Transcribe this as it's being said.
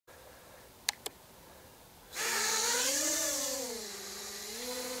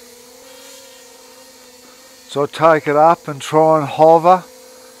So I take it up and try and hover,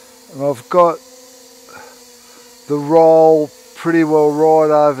 and I've got the roll pretty well right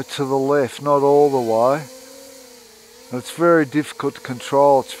over to the left, not all the way. And it's very difficult to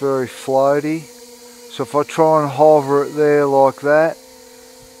control, it's very floaty. So if I try and hover it there like that,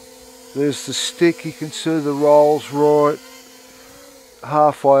 there's the stick, you can see the roll's right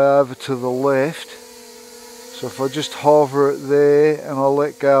halfway over to the left. So if I just hover it there and I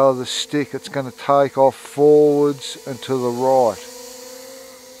let go of the stick, it's going to take off forwards and to the right.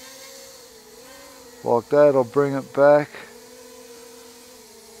 Like that, I'll bring it back.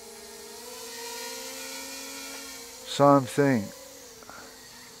 Same thing.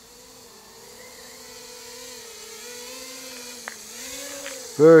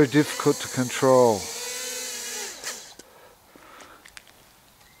 Very difficult to control.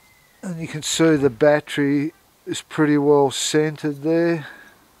 And you can see the battery is pretty well centered there.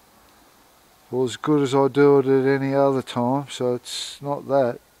 Well, as good as I do it at any other time, so it's not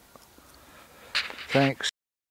that. Thanks.